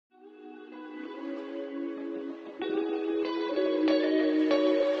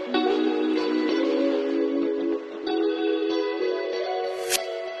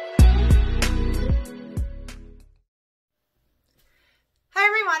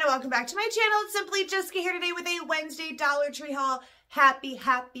everyone, and welcome back to my channel. It's Simply Jessica here today with a Wednesday Dollar Tree haul.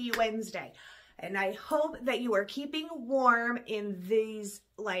 Happy Wednesday. And I hope that you are keeping warm in these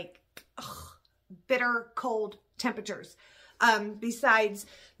bitter cold temperatures. Besides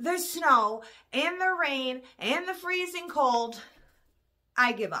the snow and the rain and the freezing cold,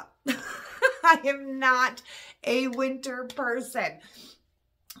 I give up. I am not a winter person.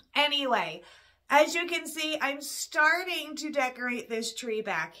 Anyway, as you can see, I'm starting to decorate this tree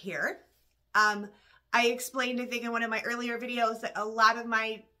back here. I explained, I think, in one of my earlier videos that a lot of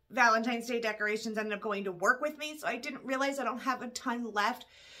my Valentine's Day decorations ended up going to work with me, so I didn't realize I don't have a ton left.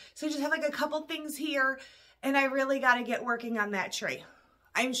 So I just have like a couple things here, and I really got to get working on that tree.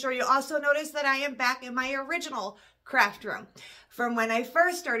 I'm sure you also noticed that I am back in my original craft room from when I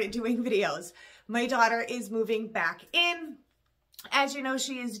first started doing videos. My daughter is moving back in. As you know,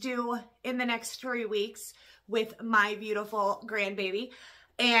 she is due in the next 3 weeks with my beautiful grandbaby,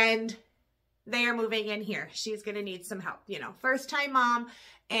 and they are moving in here. She's going to need some help, you know, first time mom,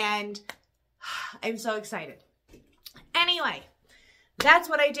 and I'm so excited. Anyway, that's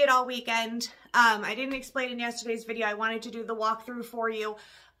what I did all weekend. I didn't explain in yesterday's video. I wanted to do the walkthrough for you.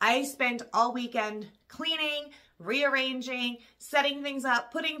 I spent all weekend cleaning, rearranging, setting things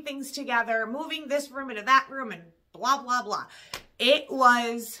up, putting things together, moving this room into that room, and blah, blah, blah. It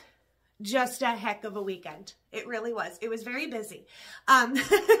was just a heck of a weekend. It really was. It was very busy.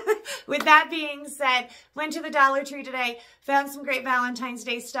 With that being said, went to the Dollar Tree today, found some great Valentine's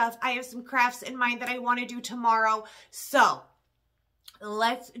Day stuff. I have some crafts in mind that I want to do tomorrow. So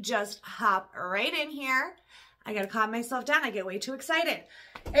let's just hop right in here. I got to calm myself down. I get way too excited.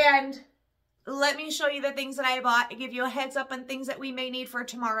 And let me show you the things that I bought and give you a heads up on things that we may need for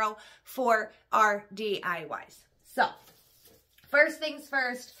tomorrow for our DIYs. So first things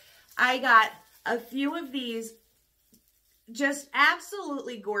first, I got a few of these just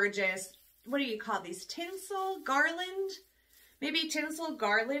absolutely gorgeous, what do you call these? Tinsel garland? Maybe tinsel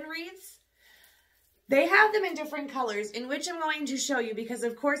garland wreaths? They have them in different colors, in which I'm going to show you because,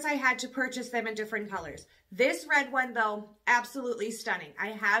 of course, I had to purchase them in different colors. This red one, though, absolutely stunning. I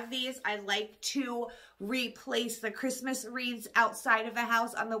have these. I like to replace the Christmas wreaths outside of the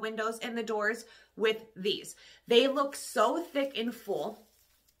house on the windows and the doors with these. They look so thick and full.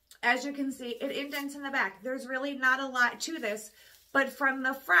 As you can see, it indents in the back. There's really not a lot to this, but from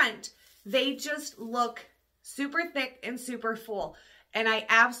the front, they just look super thick and super full. And I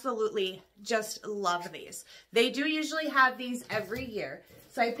absolutely just love these. They do usually have these every year.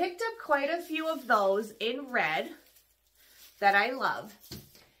 So I picked up quite a few of those in red that I love.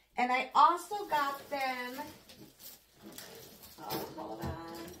 And I also got them, hold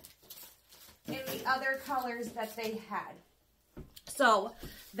on, in the other colors that they had. So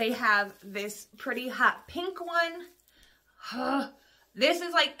they have this pretty hot pink one. This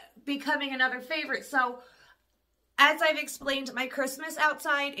is like becoming another favorite. So as I've explained, my Christmas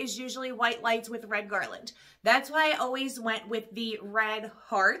outside is usually white lights with red garland. That's why I always went with the red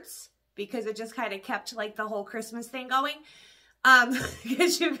hearts, because it just kind of kept like the whole Christmas thing going.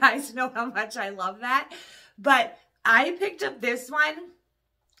 Because you guys know how much I love that. But I picked up this one,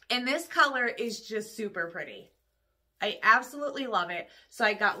 and this color is just super pretty. I absolutely love it. So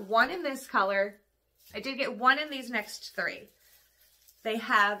I got one in this color. I did get one in these next three. They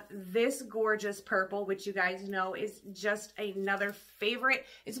have this gorgeous purple, which you guys know is just another favorite.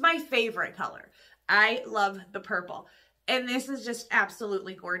 It's my favorite color. I love the purple. And this is just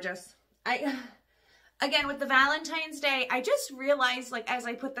absolutely gorgeous. Again, with the Valentine's Day, I just realized, like, as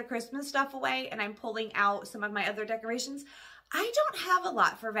I put the Christmas stuff away and I'm pulling out some of my other decorations, I don't have a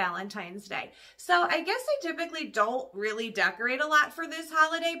lot for Valentine's Day. So I guess I typically don't really decorate a lot for this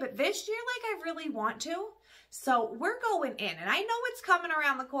holiday, but this year, like, I really want to. So we're going in, and I know it's coming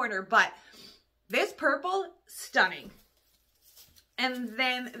around the corner, but this purple, stunning. And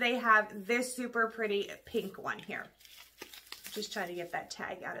then they have this super pretty pink one here. Just trying to get that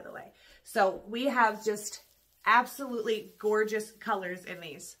tag out of the way. So we have just absolutely gorgeous colors in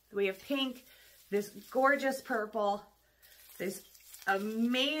these. We have pink, this gorgeous purple, this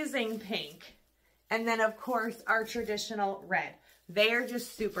amazing pink, and then of course our traditional red. They are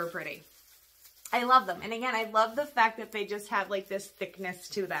just super pretty. I love them. And again, I love the fact that they just have like this thickness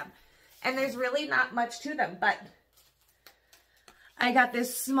to them. And there's really not much to them, but I got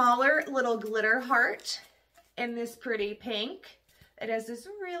this smaller little glitter heart in this pretty pink. It has this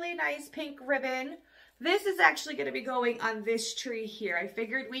really nice pink ribbon. This is actually going to be going on this tree here. I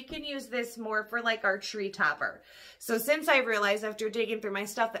figured we can use this more for like our tree topper. So since I realized after digging through my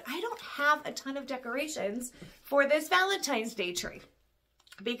stuff that I don't have a ton of decorations for this Valentine's Day tree,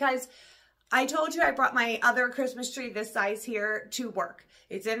 because I told you I brought my other Christmas tree this size here to work.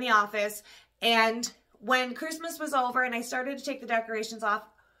 It's in the office. And when Christmas was over and I started to take the decorations off,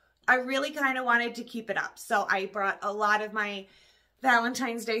 I really kind of wanted to keep it up. So I brought a lot of my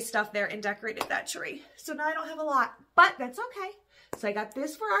Valentine's Day stuff there and decorated that tree. So now I don't have a lot, but that's okay. So I got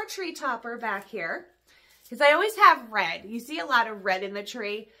this for our tree topper back here because I always have red. You see a lot of red in the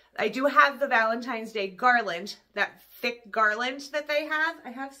tree. I do have the Valentine's Day garland, that thick garland that they have.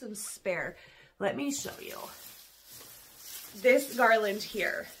 I have some spare. Let me show you. This garland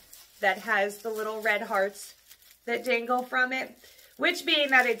here that has the little red hearts that dangle from it, which being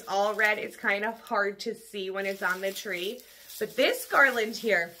that it's all red, it's kind of hard to see when it's on the tree. But this garland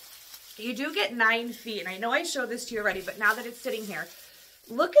here, you do get 9 feet. And I know I showed this to you already, but now that it's sitting here,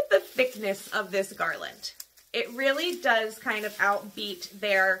 look at the thickness of this garland. It really does kind of outbeat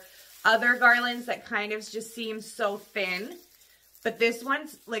their other garlands that kind of just seem so thin. But this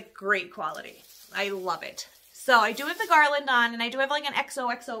one's like great quality. I love it. So I do have the garland on, and I do have like an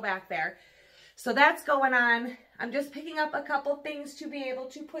XOXO back there. So that's going on. I'm just picking up a couple things to be able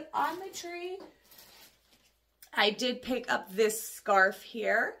to put on the tree. I did pick up this scarf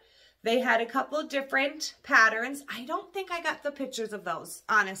here. They had a couple of different patterns. I don't think I got the pictures of those,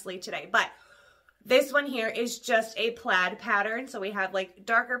 honestly, today. But this one here is just a plaid pattern. So we have like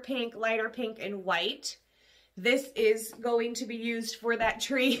darker pink, lighter pink, and white. This is going to be used for that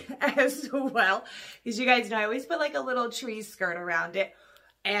tree as well. Because you guys know I always put like a little tree skirt around it.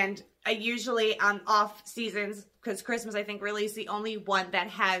 And I usually on off seasons, because Christmas I think really is the only one that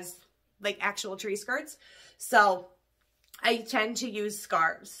has like actual tree skirts. So I tend to use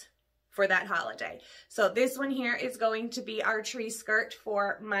scarves for that holiday. So this one here is going to be our tree skirt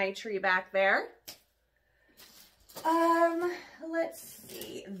for my tree back there. Let's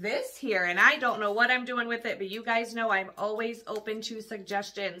see this here, and I don't know what I'm doing with it, but you guys know I'm always open to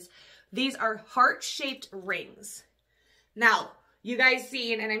suggestions. These are heart-shaped rings. Now, you guys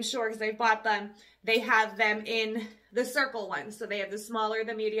seen, and I'm sure because I bought them, they have them in the circle ones. So they have the smaller,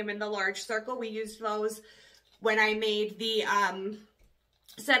 the medium, and the large circle. We used those when I made the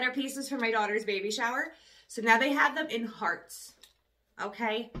centerpieces for my daughter's baby shower. So now they have them in hearts,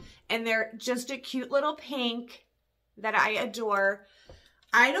 okay? And they're just a cute little pink that I adore.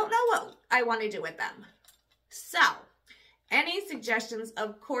 I don't know what I want to do with them. So, any suggestions,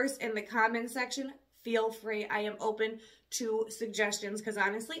 of course, in the comment section, feel free. I am open to suggestions because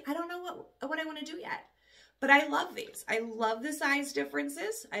honestly, I don't know what I want to do yet. But I love these. I love the size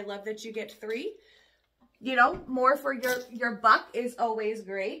differences. I love that you get 3. You know, more for your buck is always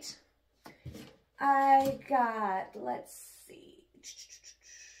great. I got, let's see.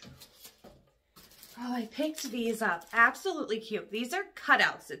 Oh, I picked these up. Absolutely cute. These are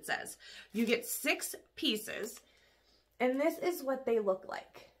cutouts, it says. You get 6 pieces, and this is what they look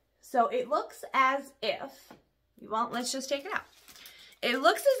like. So it looks as if, well, let's just take it out. It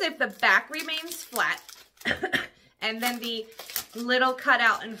looks as if the back remains flat, and then the little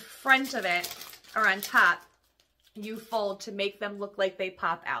cutout in front of it, or on top, you fold to make them look like they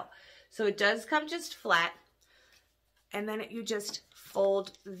pop out. So it does come just flat, and then you just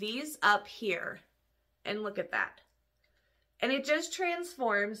fold these up here, and look at that. And it just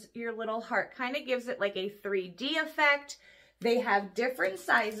transforms your little heart, kind of gives it like a 3D effect. They have different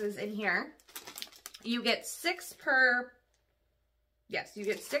sizes in here. You get 6 per, yes, you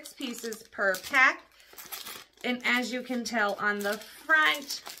get 6 pieces per pack. And as you can tell on the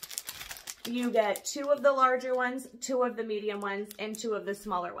front, you get 2 of the larger ones, 2 of the medium ones, and 2 of the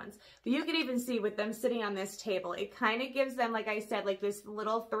smaller ones. But you can even see with them sitting on this table, it kind of gives them, like I said, like this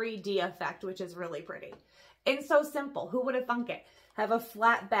little 3D effect, which is really pretty. And so simple. Who would have thunk it? Have a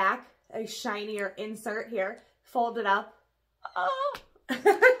flat back, a shinier insert here, fold it up. Oh.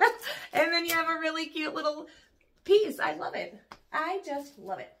 And then you have a really cute little piece. I love it. I just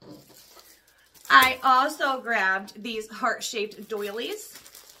love it. I also grabbed these heart-shaped doilies.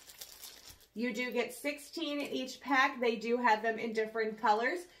 You do get 16 in each pack. They do have them in different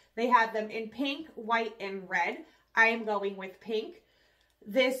colors. They have them in pink, white, and red. I am going with pink.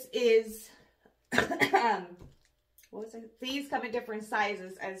 This is, what was it? These come in different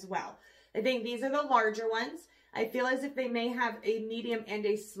sizes as well. I think these are the larger ones. I feel as if they may have a medium and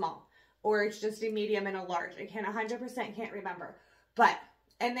a small, or it's just a medium and a large. I 100% can't remember. But,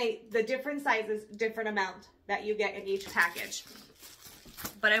 and the different sizes, different amount that you get in each package.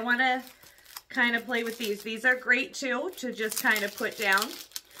 But I want to kind of play with these. These are great too, to just kind of put down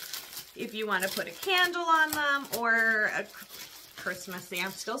if you want to put a candle on them, or a Christmas, see,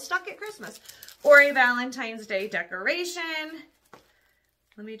 I'm still stuck at Christmas, or a Valentine's Day decoration.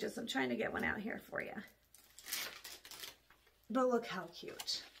 Let me just, I'm trying to get one out here for you. But look how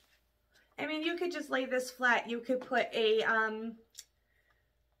cute. I mean, you could just lay this flat. You could put a,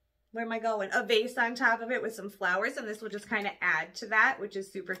 where am I going? A vase on top of it with some flowers, and this will just kind of add to that, which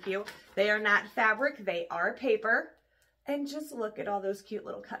is super cute. They are not fabric, they are paper. And just look at all those cute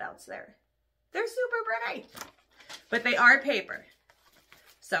little cutouts there. They're super pretty, but they are paper.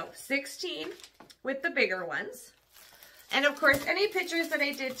 So 16 with the bigger ones. And of course, any pictures that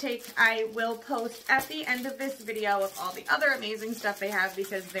I did take, I will post at the end of this video of all the other amazing stuff they have,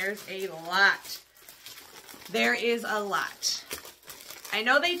 because there's a lot. There is a lot. I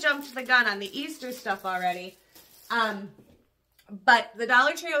know they jumped the gun on the Easter stuff already, but the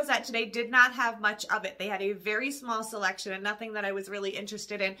Dollar Tree I was at today did not have much of it. They had a very small selection and nothing that I was really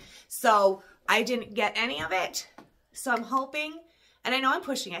interested in, so I didn't get any of it. So I'm hoping, and I know I'm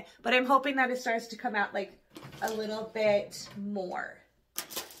pushing it, but I'm hoping that it starts to come out like a little bit more.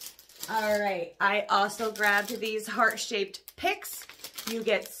 All right, I also grabbed these heart-shaped picks. You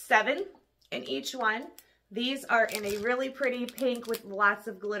get 7 in each one. These are in a really pretty pink with lots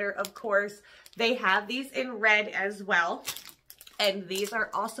of glitter, of course. They have these in red as well. And these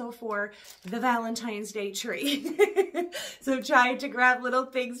are also for the Valentine's Day tree. So trying to grab little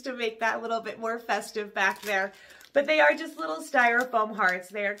things to make that a little bit more festive back there. But they are just little styrofoam hearts.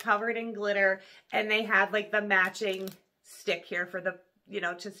 They are covered in glitter, and they have like the matching stick here for the, you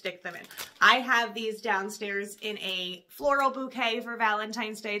know, to stick them in. I have these downstairs in a floral bouquet for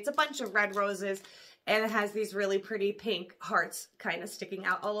Valentine's Day. It's a bunch of red roses, and it has these really pretty pink hearts kind of sticking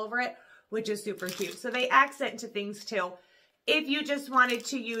out all over it, which is super cute. So they accent to things too. If you just wanted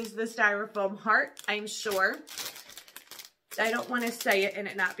to use the styrofoam heart, I'm sure, I don't want to say it and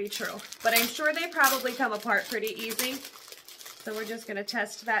it not be true, but I'm sure they probably come apart pretty easy. So we're just going to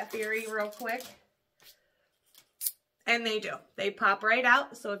test that theory real quick. And they do. They pop right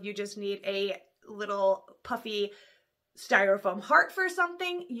out. So if you just need a little puffy styrofoam heart for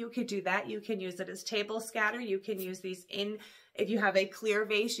something, you could do that. You can use it as table scatter. You can use these in, if you have a clear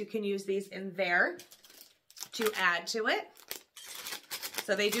vase, you can use these in there to add to it.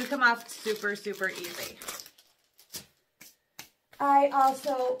 So they do come off super, super easy. I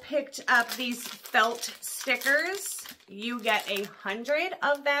also picked up these felt stickers. You get 100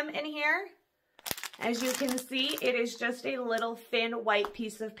 of them in here. As you can see, it is just a little thin white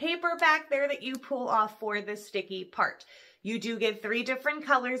piece of paper back there that you pull off for the sticky part. You do get 3 different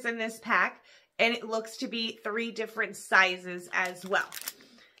colors in this pack, and it looks to be 3 different sizes as well.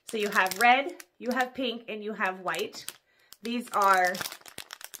 So you have red, you have pink, and you have white. These are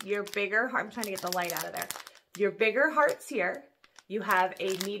your bigger, I'm trying to get the light out of there. Your bigger hearts here. You have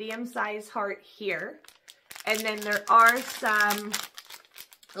a medium-sized heart here. And then there are some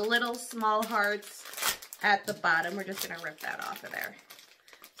little small hearts at the bottom. We're just going to rip that off of there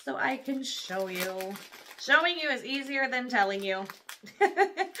so I can show you. Showing you is easier than telling you.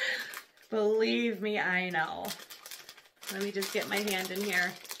 Believe me, I know. Let me just get my hand in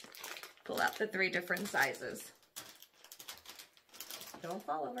here. Pull out the 3 different sizes. Don't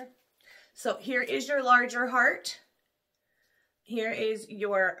fall over. So here is your larger heart. Here is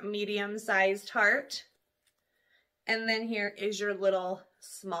your medium-sized heart. And then here is your little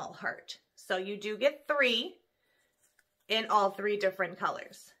small heart. So you do get 3 in all 3 different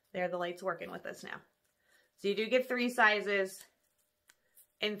colors. There, the light's working with us now. So you do get 3 sizes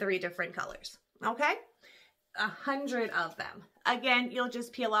in 3 different colors. Okay? 100 of them. Again, you'll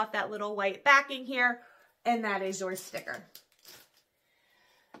just peel off that little white backing here, and that is your sticker.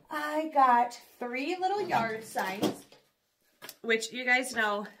 I got 3 little yard signs, which you guys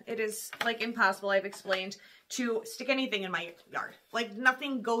know it is like impossible, I've explained, to stick anything in my yard. Like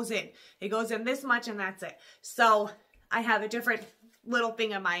nothing goes in. It goes in this much and that's it. So I have a different little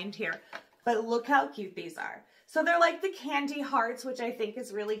thing of mine here. But look how cute these are. So they're like the candy hearts, which I think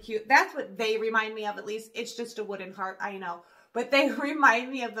is really cute. That's what they remind me of, at least. It's just a wooden heart, I know. But they remind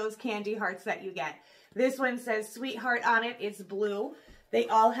me of those candy hearts that you get. This one says Sweetheart on it. It's blue. They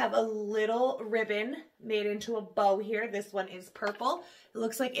all have a little ribbon made into a bow here. This one is purple. It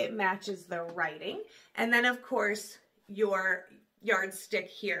looks like it matches the writing. And then, of course, your yardstick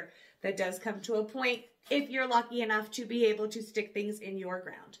here that does come to a point if you're lucky enough to be able to stick things in your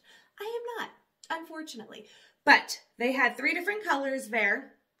ground. I am not, unfortunately. But they had 3 different colors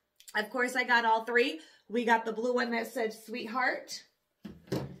there. Of course, I got all 3. We got the blue one that said Sweetheart.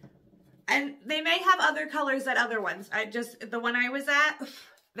 And they may have other colors at other ones. The one I was at,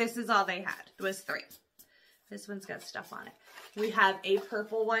 this is all they had. It was 3. This one's got stuff on it. We have a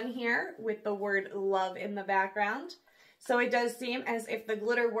purple one here with the word love in the background. So it does seem as if the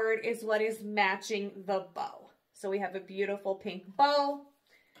glitter word is what is matching the bow. So we have a beautiful pink bow.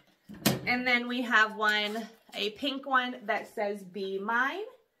 And then we have one, a pink one that says Be Mine.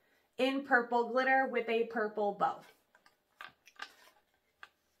 in purple glitter with a purple bow.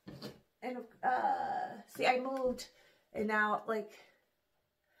 And see, I moved, and now, like,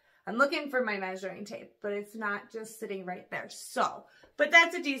 I'm looking for my measuring tape, but it's not just sitting right there. So, but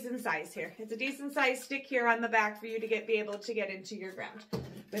that's a decent size here. It's a decent size stick here on the back for you to be able to get into your ground.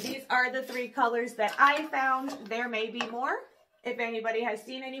 But these are the 3 colors that I found. There may be more. If anybody has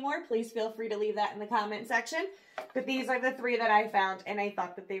seen any more, please feel free to leave that in the comment section. But these are the 3 that I found, and I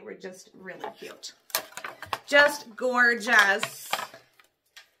thought that they were just really cute. Just gorgeous.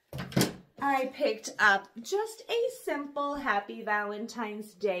 I picked up just a simple Happy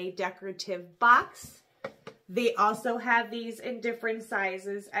Valentine's Day decorative box. They also have these in different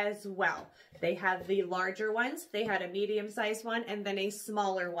sizes as well. They have the larger ones. They had a medium-sized one and then a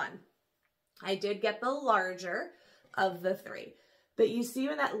smaller one. I did get the larger of the 3. But you see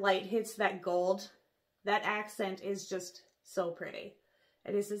when that light hits that gold, that accent is just so pretty.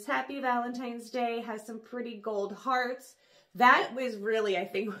 And it says Happy Valentine's Day, has some pretty gold hearts. That was really, I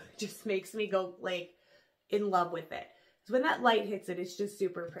think, just makes me go, like, in love with it. So when that light hits it, it's just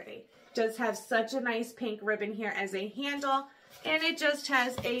super pretty. It does have such a nice pink ribbon here as a handle, and it just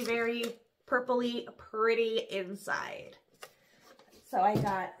has a very purpley, pretty inside. So I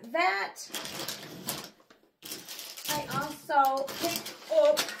got that. I also picked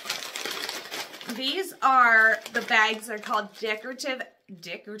up, these are, the bags are called Decorative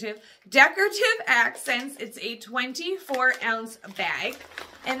Accents. It's a 24-ounce bag,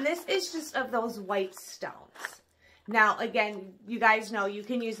 and this is just of those white stones. Now, again, you guys know you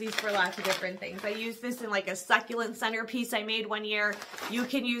can use these for lots of different things. I used this in like a succulent centerpiece I made one year. You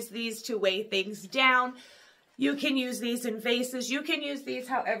can use these to weigh things down. You can use these in vases. You can use these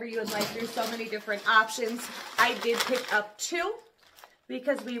however you would like. There's so many different options. I did pick up 2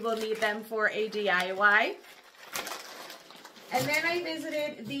 because we will need them for a DIY. And then I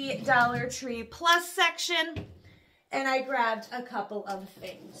visited the Dollar Tree Plus section, and I grabbed a couple of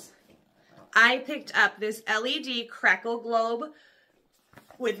things. I picked up this LED crackle globe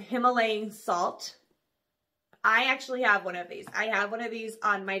with Himalayan salt. I actually have one of these. I have one of these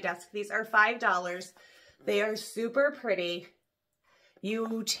on my desk. These are $5. They are super pretty.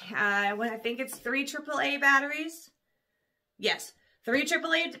 I think it's 3 AAA batteries. Yes, 3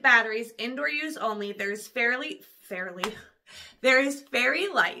 AAA batteries, indoor use only. There's there's fairy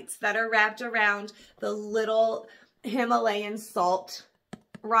lights that are wrapped around the little Himalayan salt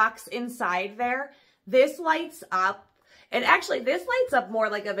rocks inside there. This lights up, and actually this lights up more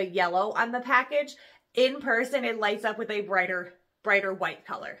like of a yellow on the package. In person, it lights up with a brighter white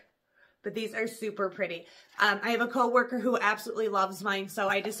color. But these are super pretty. I have a coworker who absolutely loves mine, so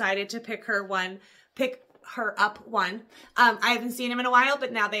I decided to pick her up one. I haven't seen them in a while,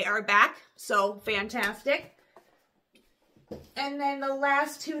 but now they are back, so fantastic. And then the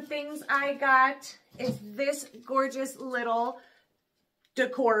last 2 things I got is this gorgeous little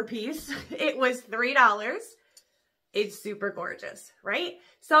decor piece. It was $3. It's super gorgeous, right?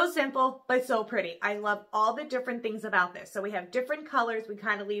 So simple, but so pretty. I love all the different things about this. So we have different colors. We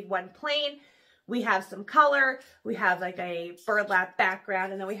kind of leave one plain. We have some color. We have like a burlap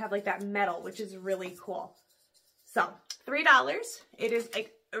background, and then we have like that metal, which is really cool. So $3. It is a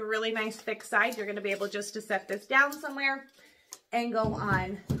really nice thick side. You're going to be able just to set this down somewhere and go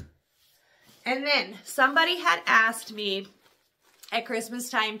on. And then somebody had asked me at Christmas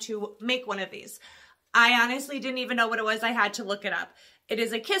time to make one of these. I honestly didn't even know what it was. I had to look it up. It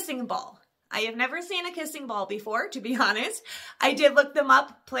is a kissing ball. I have never seen a kissing ball before, to be honest. I did look them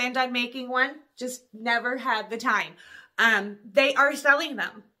up, planned on making one, just never had the time. They are selling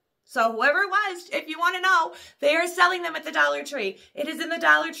them. So whoever it was, if you want to know, they are selling them at the Dollar Tree. It is in the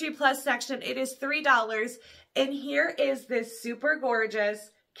Dollar Tree Plus section. It is $3. And here is this super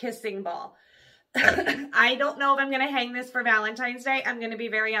gorgeous kissing ball. I don't know if I'm going to hang this for Valentine's Day. I'm going to be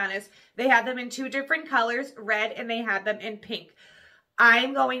very honest. They had them in 2 different colors, red, and they had them in pink.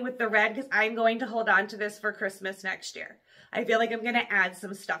 I'm going with the red because I'm going to hold on to this for Christmas next year. I feel like I'm going to add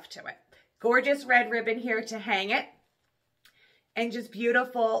some stuff to it. Gorgeous red ribbon here to hang it. And just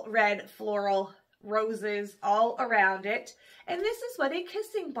beautiful red floral roses all around it. And this is what a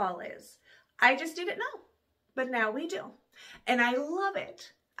kissing ball is. I just didn't know, but now we do. And I love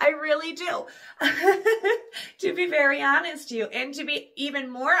it. I really do. To be very honest to you, and to be even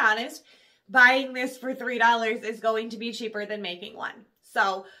more honest, buying this for $3 is going to be cheaper than making one.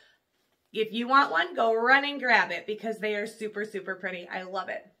 So if you want one, go run and grab it because they are super, super pretty. I love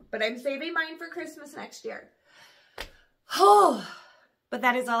it. But I'm saving mine for Christmas next year. Oh, but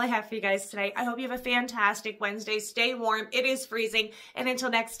that is all I have for you guys today. I hope you have a fantastic Wednesday. Stay warm. It is freezing. And until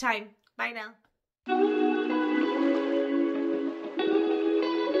next time, bye now.